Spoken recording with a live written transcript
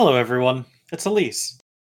Hello, everyone. It's Elise,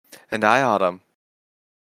 And I, Autumn.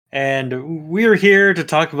 and we're here to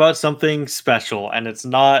talk about something special. And this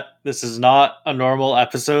is not a normal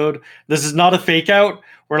episode. This is not a fake out.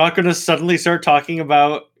 We're not going to suddenly start talking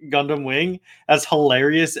about Gundam Wing, as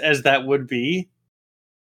hilarious as that would be.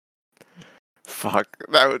 Fuck,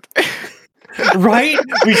 that would... Right?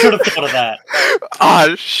 We should have thought of that.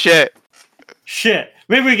 Oh, shit. Shit.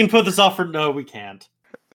 Maybe we can put this off for... No, we can't.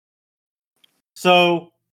 So,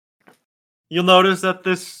 you'll notice that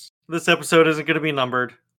this episode isn't going to be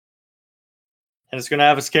numbered. And it's going to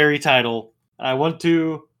have a scary title. I want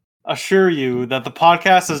to assure you that the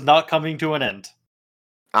podcast is not coming to an end.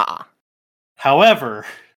 However,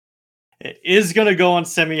 it is going to go on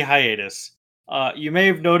semi-hiatus. You may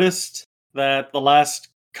have noticed that the last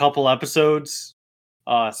couple episodes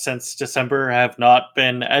since December have not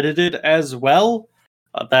been edited as well.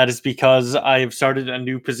 That is because I have started a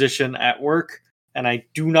new position at work, and I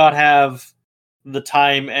do not have the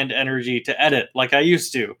time and energy to edit like I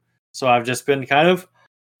used to. So I've just been kind of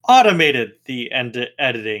automated the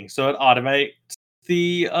editing. So it automates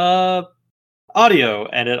the audio,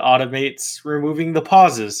 and it automates removing the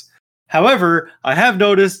pauses. However, I have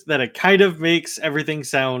noticed that it kind of makes everything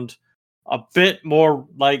sound a bit more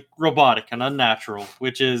like robotic and unnatural,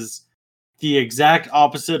 which is the exact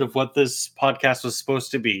opposite of what this podcast was supposed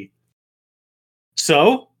to be.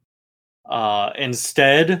 So,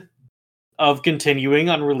 instead of continuing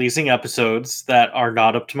on releasing episodes that are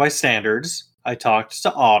not up to my standards, I talked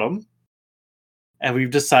to Autumn, and we've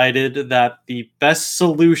decided that the best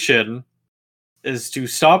solution is to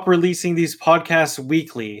stop releasing these podcasts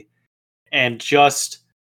weekly and just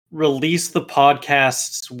release the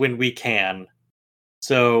podcasts when we can.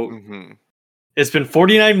 So, It's been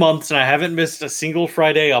 49 months and I haven't missed a single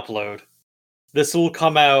Friday upload. This will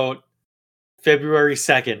come out February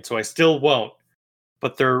 2nd, so I still won't.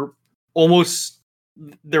 But there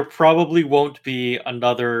probably won't be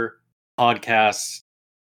another podcast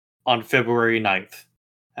on February 9th.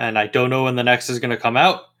 And I don't know when the next is going to come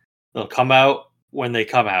out. They'll come out when they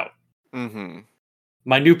come out.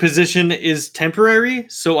 My new position is temporary,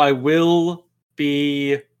 so I will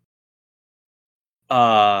be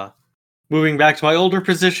moving back to my older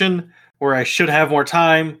position where I should have more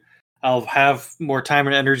time. I'll have more time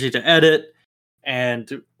and energy to edit,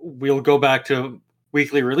 and we'll go back to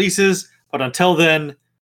weekly releases. But until then,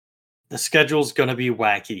 the schedule's going to be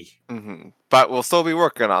wacky. But we'll still be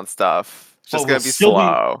working on stuff. It's just going to be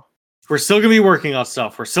slow. We're still going to be working on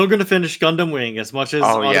stuff. We're still going to finish Gundam Wing as much as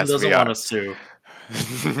Autumn doesn't want us to.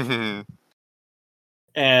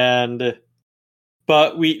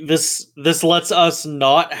 But this lets us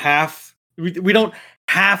not have... We don't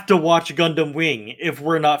have to watch Gundam Wing if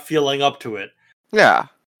we're not feeling up to it. Yeah.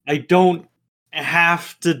 I don't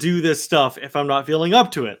have to do this stuff if I'm not feeling up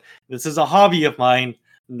to it. This is a hobby of mine.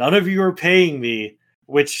 None of you are paying me,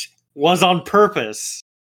 which was on purpose.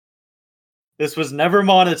 This was never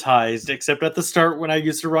monetized, except at the start when I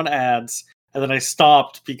used to run ads, and then I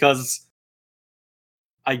stopped because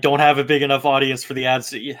I don't have a big enough audience for the ads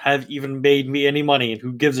to have even made me any money, and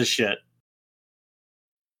who gives a shit?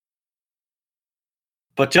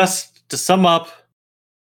 But just to sum up,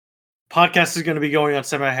 podcast is going to be going on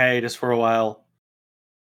semi-hiatus for a while.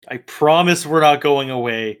 I promise we're not going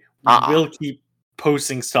away. We will keep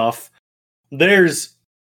posting stuff. There's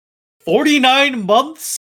 49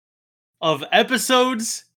 months of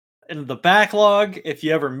episodes in the backlog. If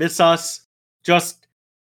you ever miss us, just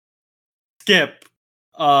skip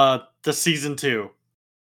to season 2.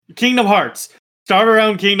 Kingdom Hearts. Start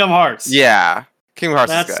around Kingdom Hearts. Yeah. Kingdom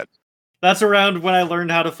Hearts is good. That's around when I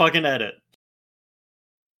learned how to fucking edit.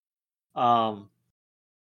 But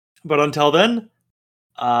until then,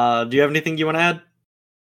 do you have anything you want to add?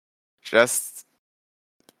 Just,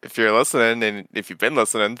 if you're listening, and if you've been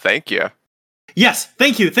listening, thank you. Yes,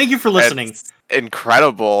 thank you. Thank you for listening. It's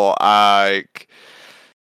incredible. Like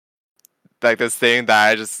this thing that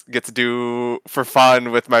I just get to do for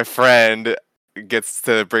fun with my friend gets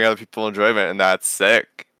to bring other people enjoyment, and that's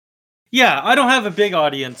sick. Yeah, I don't have a big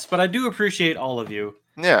audience, but I do appreciate all of you.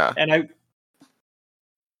 Yeah.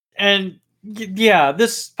 And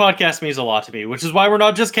this podcast means a lot to me, which is why we're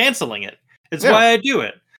not just canceling it. It's why I do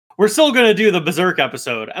it. We're still going to do the Berserk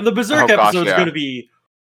episode, and the Berserk episode is going to be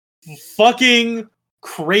fucking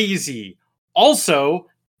crazy. Also,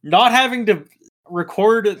 not having to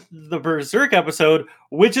record the Berserk episode,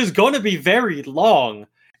 which is going to be very long,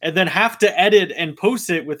 and then have to edit and post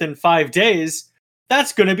it within 5 days,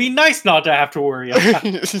 that's going to be nice not to have to worry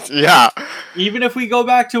about. Yeah. Even if we go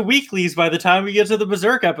back to weeklies by the time we get to the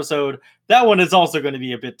Berserk episode, that one is also going to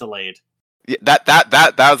be a bit delayed. Yeah,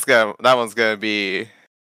 that one's gonna be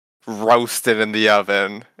roasted in the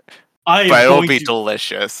oven, I but am it'll going be to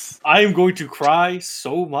delicious. I am going to cry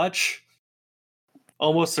so much.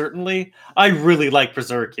 Almost certainly. I really like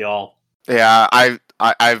Berserk, y'all. Yeah,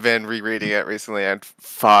 I've been rereading it recently, and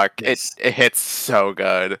fuck, it Yes. it hits so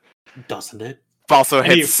good. Doesn't it? Also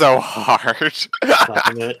hits Any so hard.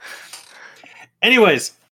 doesn't it?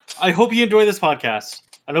 Anyways, I hope you enjoy this podcast.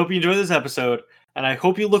 I hope you enjoy this episode, and I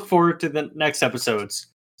hope you look forward to the next episodes.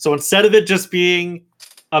 So instead of it just being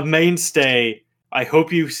a mainstay, I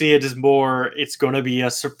hope you see it as more, it's gonna be a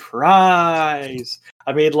surprise.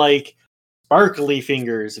 I mean, like, sparkly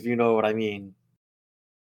fingers, if you know what I mean.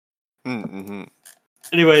 Mm-hmm.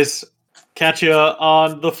 Anyways, catch you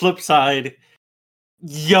on the flip side.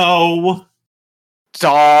 Yo!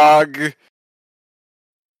 Dog.